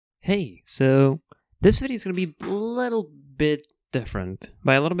Hey, so this video is going to be a little bit different.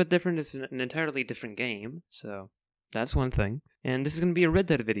 By a little bit different, it's an entirely different game, so that's one thing. And this is going to be a Red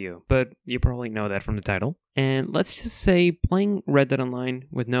Dead video, but you probably know that from the title. And let's just say playing Red Dead Online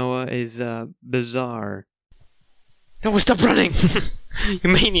with Noah is bizarre. No, stop running! You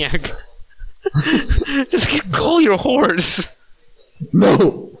maniac! Just call your horse!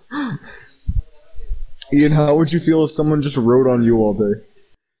 No! Ian, how would you feel if someone just rode on you all day?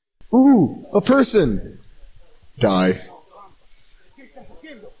 Ooh! A person! Die.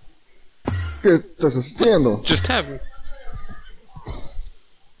 ¿Qué estás haciendo? Just have him.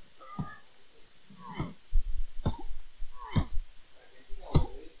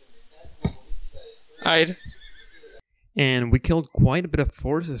 Hide. And we killed quite a bit of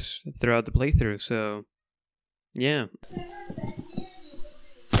forces throughout the playthrough, so yeah.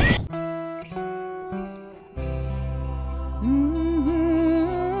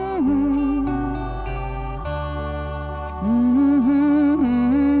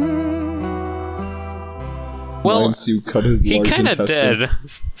 Well, you cut his he large kinda intestine. did.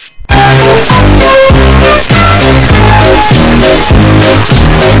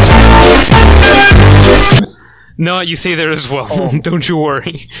 No, you stay there as well. Oh. Don't you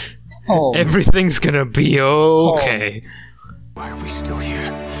worry. Oh. Everything's gonna be okay. Why are we still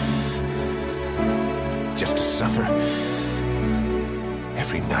here? Just to suffer?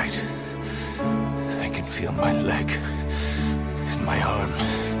 Every night, I can feel my leg and my arm,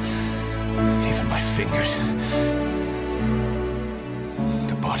 even my fingers.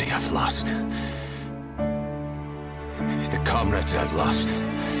 The body I've lost. The comrades I've lost.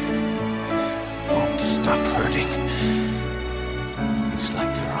 Won't stop hurting. It's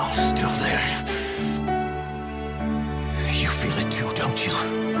like they're all still there. You feel it too, don't you?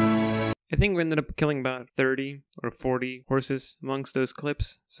 I think we ended up killing about 30 or 40 horses amongst those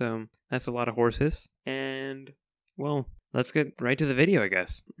clips, so that's a lot of horses. And, well, let's get right to the video, I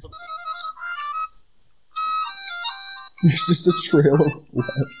guess. There's just a trail of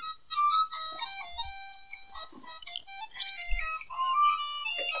blood.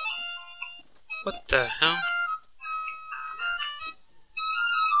 What the hell?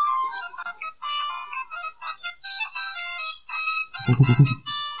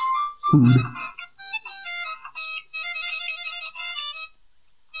 Food.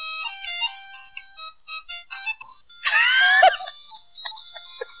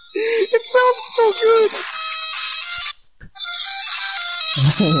 It sounds so good!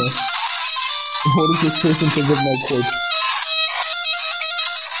 What does this person think of my corpse?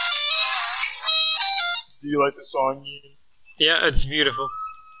 Do you like the song, Ian? Yeah, it's beautiful.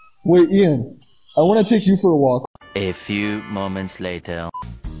 Wait, Ian, I want to take you for a walk. A few moments later.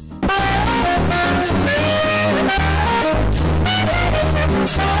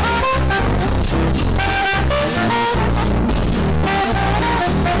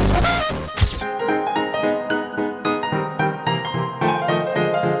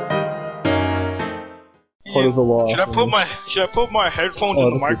 Part of the law. Should I put my headphones in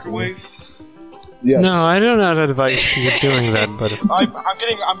the microwave? Yes. No, I do not advise you doing that, but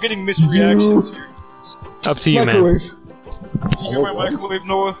I'm getting mixed reactions here. Up to you, microwave. man. You hear my microwave,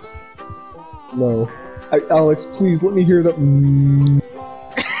 Noah? No. Alex, please let me hear the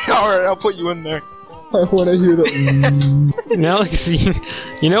Alright, I'll put you in there. I want to hear the Alex,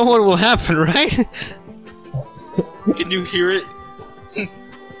 you know what will happen, right? Can you hear it?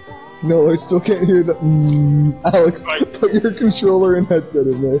 No, I still can't hear the Alex, put your controller and headset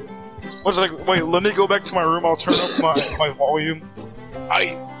in there. What's like? Wait, let me go back to my room. I'll turn up my volume.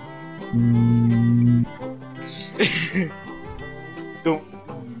 Don't.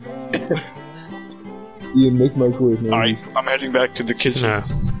 Ian, make microwave noises. I'm heading back to the kitchen.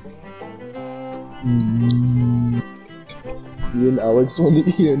 Ian, Alex, when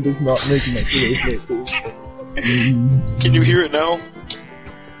Ian does not make microwave noises. Can you hear it now?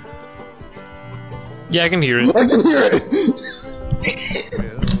 Yeah, I can hear it. I can hear it!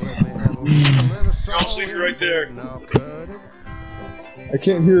 I'll sleep right there. I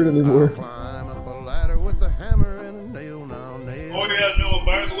can't hear it anymore. Oh yeah, no,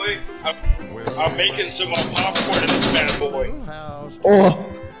 by the way, I'm making some popcorn in this bad boy. Oh!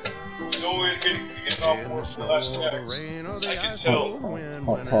 No way getting off work for the last tax. I can tell.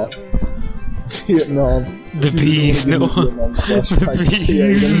 Hot pop. Vietnam. The bees, no. The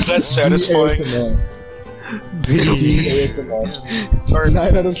bees. That's satisfying. ASMR. Or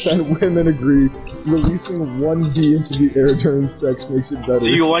 9 out of 10 women agree. Releasing one bee into the air during sex makes it better. Do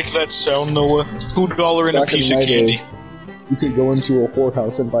you like that sound, Noah? $2 and a piece of candy. You could go into a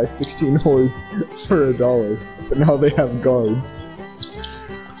whorehouse and buy 16 whores for $1, but now they have guards.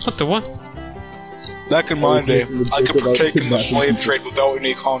 What the what? Back in I my was day, making a I joke could about partake in the kidnapping slave people. trade without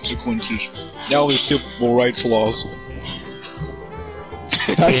any consequences. Now there's civil rights laws.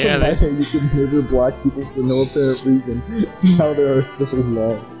 Back Yeah, in my they- day, you could murder black people for no apparent reason. Now there are civil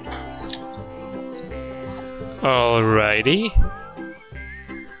laws. Alrighty.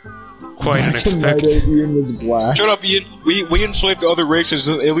 Quite Back in my unexpected. day, Ian was black. Shut up, Ian. We enslaved other races.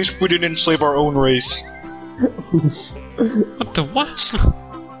 At least we didn't enslave our own race. What the what?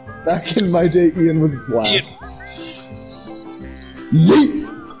 Back in my day, Ian was black. Ian, Yeet!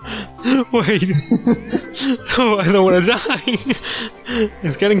 Wait. Oh, I don't want to die.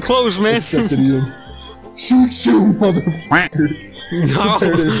 It's getting close, man. Accepted, Ian. Shoot you, motherfucker!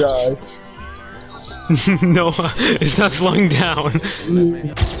 Prepare to die. No, it's not slowing down.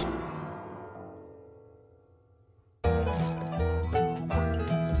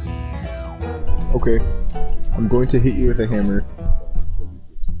 Okay. I'm going to hit you with a hammer.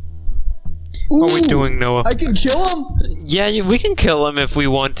 What are we Ooh, doing, Noah? I can kill him? Yeah, we can kill him if we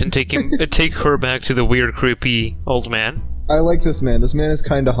want and take him, take her back to the weird, creepy old man. I like this man. This man is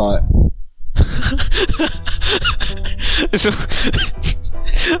kinda hot. So,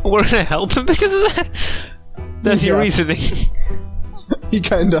 we're gonna help him because of that? That's your Yeah. reasoning. He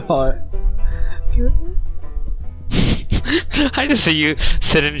kinda hot. I just see you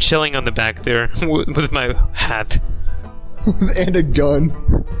sitting chilling on the back there with my hat. And a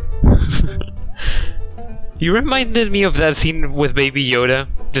gun. You reminded me of that scene with Baby Yoda,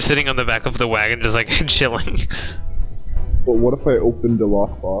 just sitting on the back of the wagon, just like chilling. But what if I opened the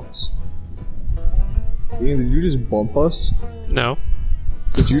lockbox? Ian, did you just bump us? No.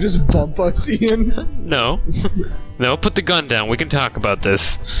 Did you just bump us, Ian? No. No, put the gun down. We can talk about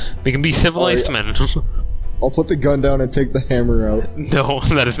this. We can be civilized Oh, men. I'll put the gun down and take the hammer out. No,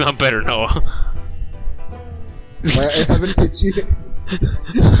 that is not better, Noah. I have an itchy...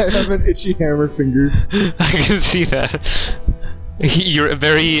 I have an itchy hammer finger. I can see that. You're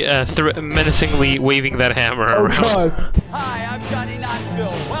very menacingly waving that hammer Oh around. god! Hi, I'm Johnny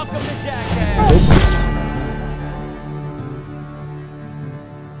Knoxville. Welcome to Jackass.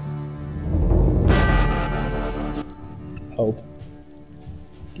 Help.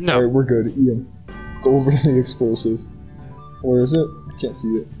 No. Alright, we're good. Ian, go over to the explosive. Where is it? I can't see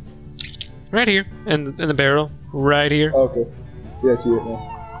it. Right here. In the barrel. Right here. Oh, okay. Yeah, I see it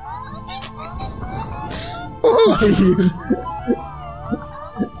now.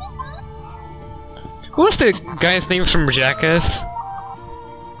 What's the guy's name from Jackass?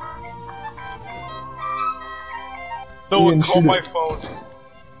 no one Ian, call shoot my it. phone.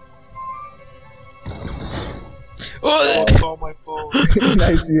 Oh, Call my phone.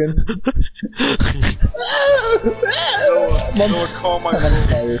 Nice, Ian. No one call my I'm on phone.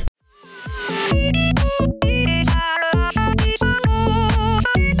 fire.